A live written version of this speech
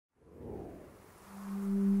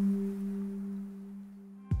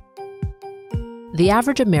The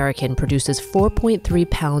average American produces 4.3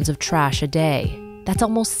 pounds of trash a day. That's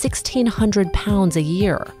almost 1,600 pounds a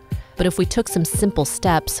year. But if we took some simple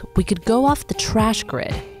steps, we could go off the trash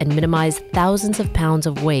grid and minimize thousands of pounds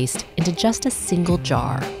of waste into just a single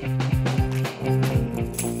jar.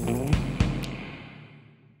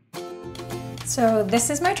 So this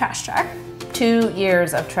is my trash jar. 2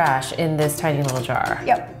 years of trash in this tiny little jar.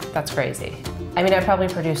 Yep. That's crazy. I mean, I probably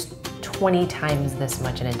produced 20 times this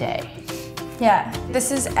much in a day. Yeah,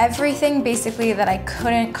 this is everything basically that I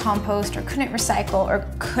couldn't compost or couldn't recycle or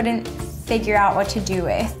couldn't figure out what to do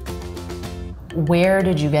with. Where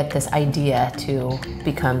did you get this idea to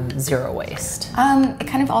become zero waste? It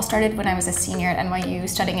kind of all started when I was a senior at NYU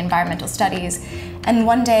studying environmental studies. And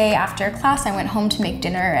one day after class, I went home to make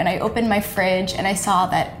dinner and I opened my fridge and I saw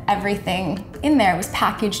that everything in there was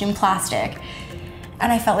packaged in plastic.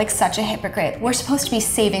 And I felt like such a hypocrite. We're supposed to be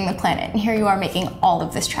saving the planet, and here you are making all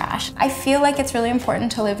of this trash. I feel like it's really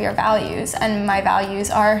important to live your values, and my values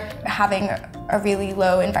are having a really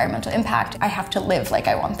low environmental impact. I have to live like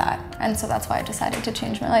I want that, and so that's why I decided to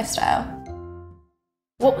change my lifestyle.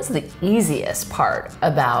 What was the easiest part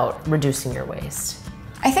about reducing your waste?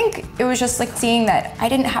 I think it was just like seeing that I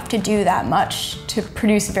didn't have to do that much to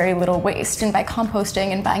produce very little waste, and by composting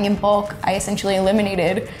and buying in bulk, I essentially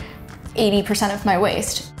eliminated 80% of my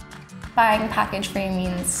waste. Buying package-free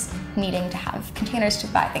means needing to have containers to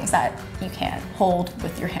buy things that you can't hold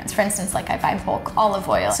with your hands. For instance, like I buy bulk olive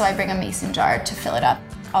oil, so I bring a mason jar to fill it up.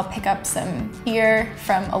 I'll pick up some beer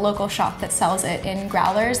from a local shop that sells it in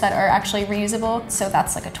growlers that are actually reusable, so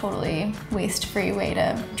that's like a totally waste-free way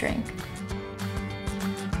to drink.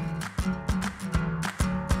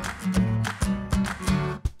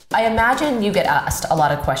 I imagine you get asked a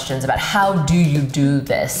lot of questions about how do you do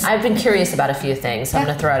this? I've been curious about a few things, so I'm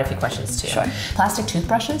going to throw out a few questions too. Sure. Plastic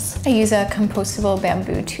toothbrushes? I use a compostable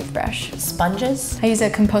bamboo toothbrush. Sponges? I use a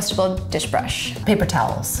compostable dish brush. Paper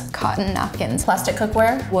towels? Cotton napkins. Plastic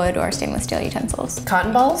cookware? Wood or stainless steel utensils.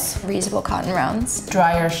 Cotton balls? Reusable cotton rounds.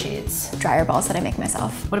 Dryer sheets? Dryer balls that I make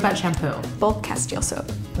myself. What about shampoo? Bulk Castile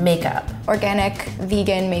soap. Makeup? Organic,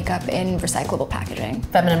 vegan makeup in recyclable packaging.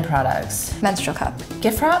 Feminine products? Menstrual cup.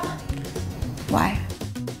 Gift wrap? Why?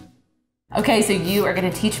 Okay, so you are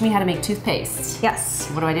gonna teach me how to make toothpaste. Yes.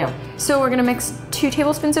 What do I do? So we're gonna mix 2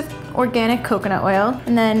 tablespoons of organic coconut oil,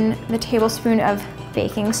 and then the tablespoon of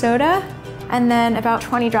baking soda, and then about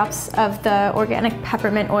 20 drops of the organic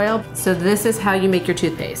peppermint oil. So this is how you make your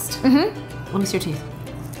toothpaste? Mm-hmm. Let me see your teeth.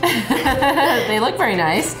 They look very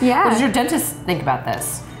nice. Yeah. What does your dentist think about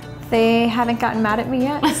this? They haven't gotten mad at me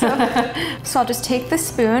yet, so. So I'll just take the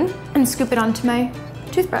spoon and scoop it onto my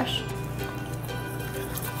toothbrush.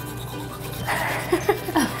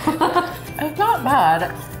 It's not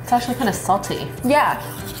bad. It's actually kind of salty. Yeah,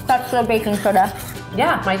 that's the baking soda.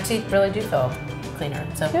 Yeah, my teeth really do feel cleaner,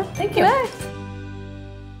 so Yeah. thank you. Yeah.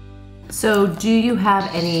 So do you have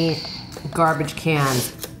any garbage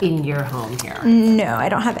cans in your home here? No, I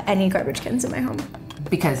don't have any garbage cans in my home.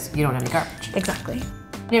 Because you don't have any garbage. Exactly.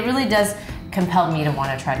 It really does compel me to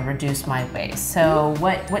want to try to reduce my waste. So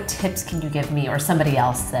what tips can you give me or somebody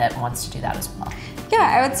else that wants to do that as well?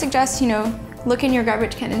 Yeah, I would suggest, look in your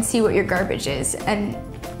garbage can and see what your garbage is. And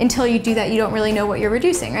until you do that, you don't really know what you're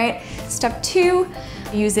reducing, right? Step 2,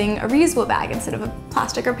 using a reusable bag instead of a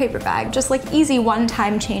plastic or paper bag. Just like easy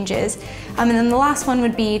one-time changes. And then the last one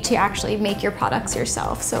would be to actually make your products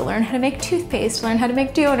yourself. So learn how to make toothpaste, learn how to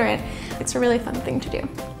make deodorant. It's a really fun thing to do.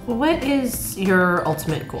 What is your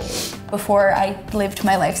ultimate goal? Before I lived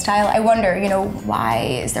my lifestyle, I wonder, why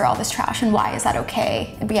is there all this trash and why is that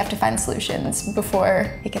okay? And we have to find solutions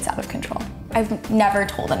before it gets out of control. I've never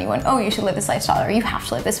told anyone, oh, you should live this lifestyle or you have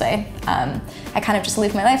to live this way. I kind of just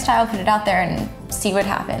live my lifestyle, put it out there and see what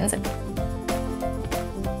happens.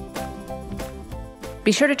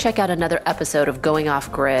 Be sure to check out another episode of Going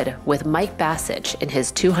Off Grid with Mike Bassich in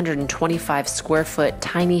his 225 square foot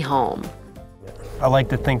tiny home. I like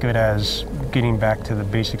to think of it as getting back to the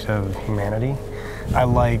basics of humanity. I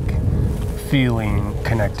like feeling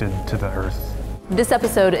connected to the earth. This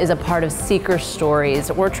episode is a part of Seeker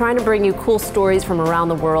Stories. We're trying to bring you cool stories from around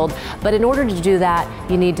the world, but in order to do that,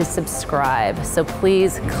 you need to subscribe. So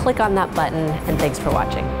please click on that button, and thanks for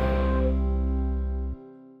watching.